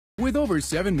With over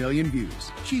 7 million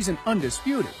views, she's an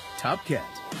undisputed top cat.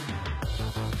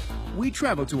 We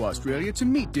traveled to Australia to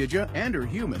meet Didja and her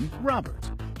human,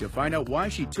 Robert, to find out why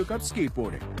she took up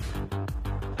skateboarding.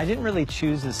 I didn't really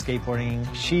choose the skateboarding.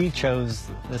 She chose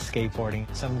the skateboarding.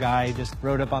 Some guy just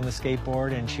rode up on the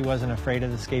skateboard and she wasn't afraid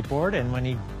of the skateboard, and when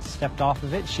he stepped off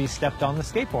of it, she stepped on the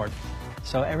skateboard.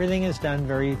 So everything is done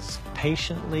very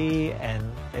patiently, and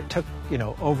it took,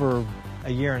 over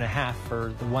a year and a half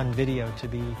for the one video to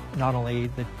be not only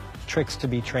the tricks to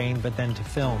be trained, but then to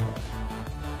film.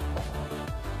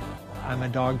 I'm a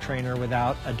dog trainer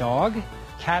without a dog.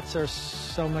 Cats are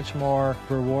so much more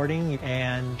rewarding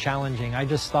and challenging. I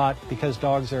just thought because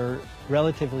dogs are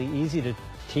relatively easy to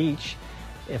teach,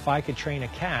 if I could train a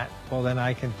cat, well, then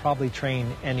I can probably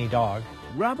train any dog.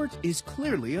 Robert is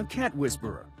clearly a cat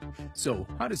whisperer. So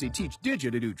how does he teach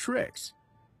Didja to do tricks?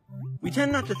 We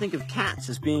tend not to think of cats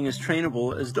as being as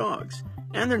trainable as dogs,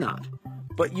 and they're not.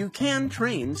 But you can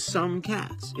train some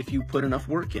cats if you put enough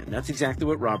work in. That's exactly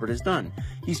what Robert has done.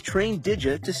 He's trained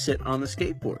Didja to sit on the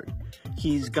skateboard.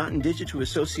 He's gotten Didja to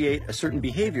associate a certain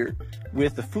behavior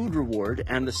with the food reward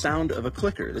and the sound of a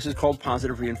clicker. This is called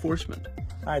positive reinforcement.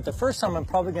 All right, the first time I'm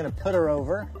probably going to put her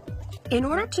over. In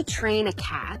order to train a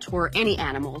cat or any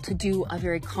animal to do a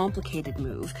very complicated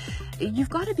move, you've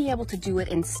got to be able to do it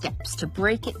in steps, to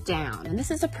break it down. And this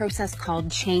is a process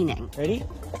called chaining. Ready?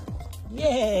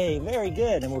 Yay, very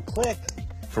good, and we'll click.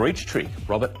 For each trick,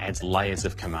 Robert adds layers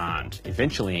of command,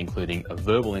 eventually including a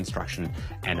verbal instruction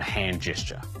and a hand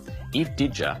gesture. If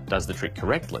Didja does the trick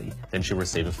correctly, then she'll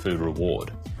receive a food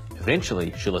reward.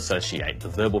 Eventually, she'll associate the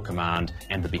verbal command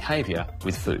and the behavior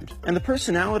with food. And the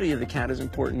personality of the cat is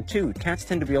important too. Cats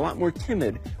tend to be a lot more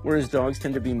timid, whereas dogs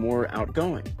tend to be more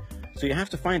outgoing. So you have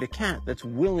to find a cat that's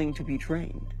willing to be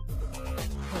trained.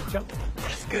 Jump.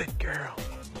 That's good, girl.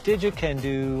 Didja can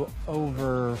do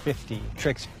over 50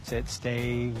 tricks. Sit,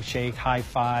 stay, shake, high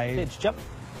five. Pitch, jump.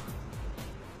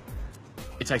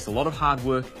 It takes a lot of hard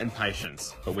work and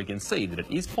patience, but we can see that it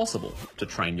is possible to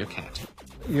train your cat.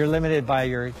 You're limited by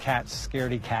your cat's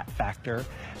scaredy cat factor,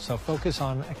 so focus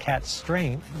on a cat's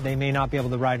strength. They may not be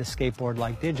able to ride a skateboard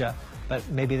like Didja, but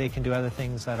maybe they can do other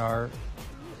things that are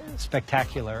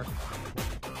spectacular.